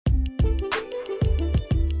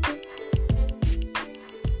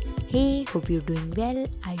Hey, hope you're doing well.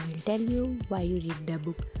 I will tell you why you read the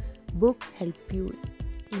book. Book help you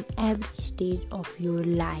in every stage of your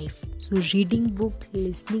life. So reading book,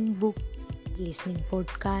 listening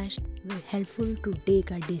podcast will helpful to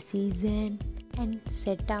take a decision and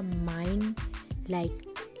set a mind like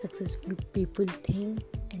successful people think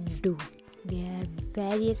and do. There are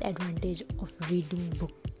various advantages of reading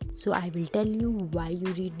book. So I will tell you why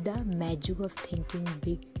you read the Magic of Thinking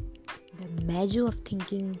Big. The Magic of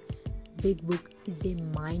Thinking Big book is a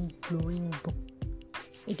mind-blowing book.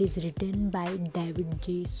 It is written by David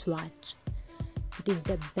J. Schwartz. It is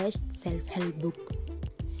the best self-help book.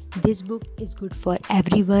 This book is good for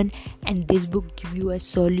everyone and this book gives you a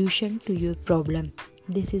solution to your problem.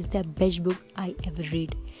 This is the best book I ever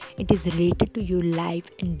read. It is related to your life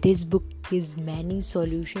and this book gives many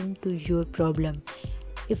solutions to your problem.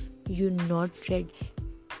 If you not read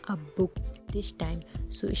a book this time,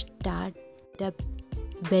 so start the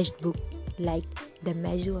best book like the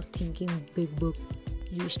Magic of Thinking Big book.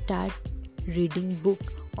 You start reading book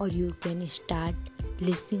or you can start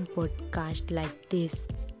listening podcast like this.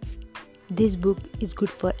 This book is good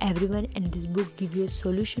for everyone and this book gives you a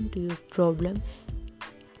solution to your problem.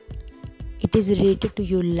 It is related to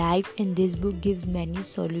your life and this book gives many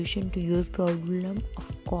solutions to your problem.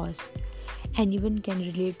 Of course, anyone can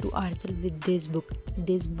relate to ourselves with this book.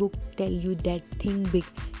 This book tell you that think big.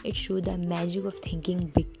 It shows the magic of thinking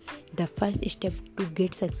big. The first step to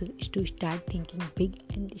get success is to start thinking big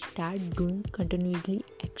and start doing continuously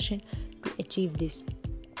action to achieve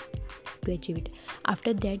it.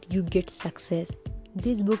 After that you get success.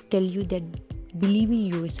 This book tell you that believe in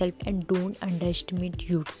yourself and don't underestimate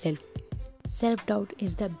yourself. Self-doubt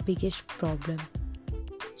is the biggest problem,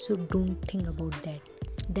 so don't think about that.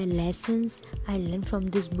 The lessons I learned from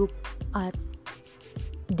this book are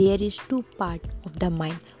there is two parts of the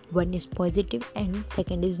mind. One is positive and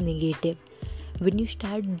second is negative. When you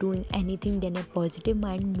start doing anything, then a positive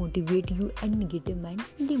mind motivate you and negative mind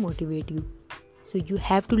demotivate you. So you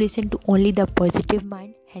have to listen to only the positive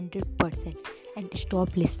mind 100% and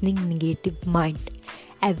stop listening negative mind.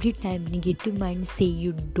 Every time negative mind say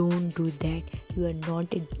you don't do that, you are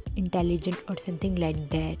not intelligent or something like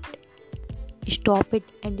that, stop it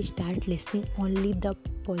and start listening only the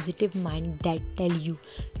positive mind that tell you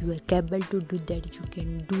you are capable to do that, you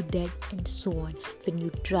can do that and so on. When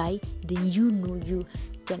you try, then you know you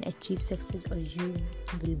can achieve success or you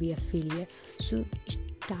will be a failure. So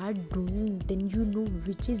start doing, then you know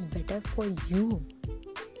which is better for you.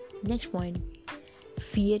 Next point,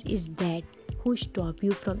 fear is that who stop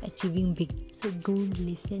you from achieving big. So don't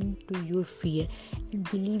listen to your fear and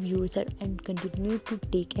believe yourself and continue to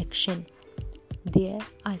take action. There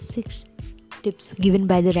are 6 tips given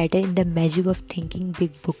by the writer in the Magic of Thinking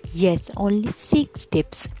Big book. Yes, only 6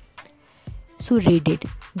 tips. So read it.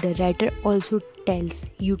 The writer also tells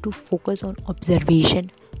you to focus on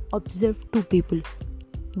observation. Observe 2 people.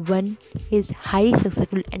 One is highly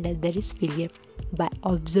successful and other is failure. By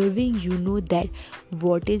observing, you know that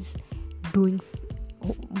what is doing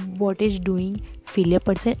failure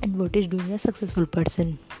person and what is doing a successful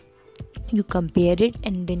person. You compare it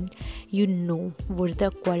and then you know what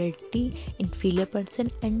the quality in failure person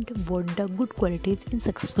and what the good qualities in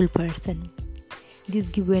successful person. This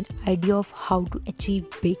gives you an idea of how to achieve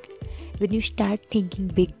big. When you start thinking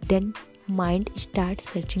big, then mind starts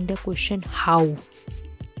searching the question how,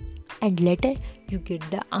 and later you get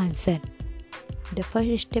the answer. The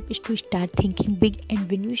first step is to start thinking big,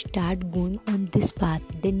 and when you start going on this path,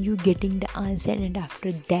 then you getting the answer, and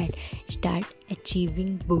after that start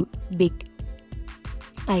achieving big.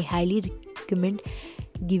 I highly recommend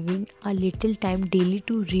giving a little time daily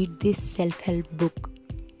to read this self-help book,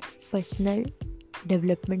 personal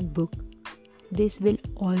development book. This will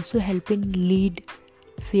also help in lead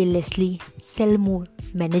fearlessly, sell more,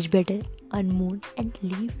 manage better, earn more and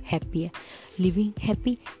live happier. Living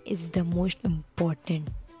happy is the most important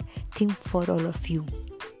thing for all of you.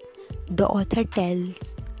 The author tells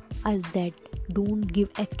us that don't give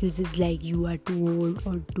excuses like you are too old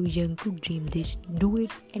or too young to dream this. Do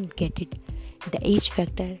it and get it. The age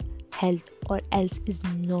factor, health or else is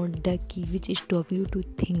not the key which stop you to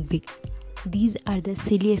think big. These are the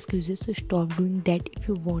silly excuses, so stop doing that if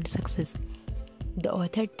you want success. The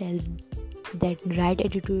author tells that right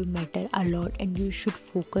attitude matter a lot and you should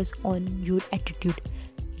focus on your attitude.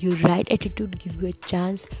 Your right attitude gives you a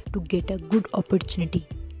chance to get a good opportunity,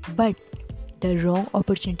 but the wrong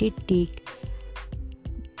opportunity take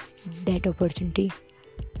that opportunity,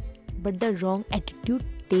 but the wrong attitude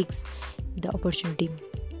takes the opportunity.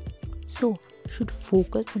 So should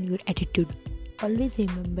focus on your attitude. Always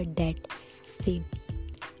remember that. Say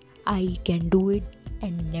I can do it,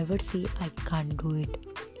 and never say I can't do it.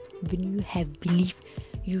 When you have belief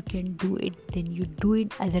you can do it, then you do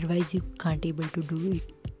it, otherwise you can't able to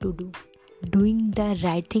do. Doing the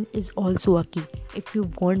right thing is also a key. If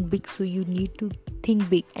you want big, so you need to think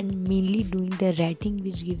big, and mainly doing the right thing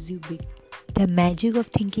which gives you big. The Magic of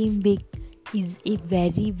Thinking Big is a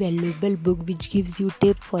very valuable book which gives you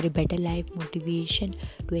tips for a better life, motivation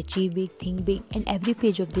to achieve big, think big, and every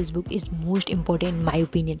page of this book is most important in my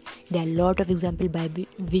opinion. There are a lot of examples by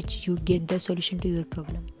which you get the solution to your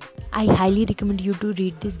problem. I highly recommend you to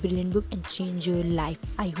read this brilliant book and change your life.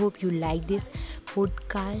 I hope you like this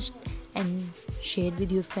podcast and share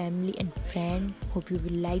with your family and friend. Hope you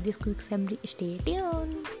will like this quick summary. Stay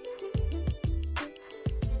tuned.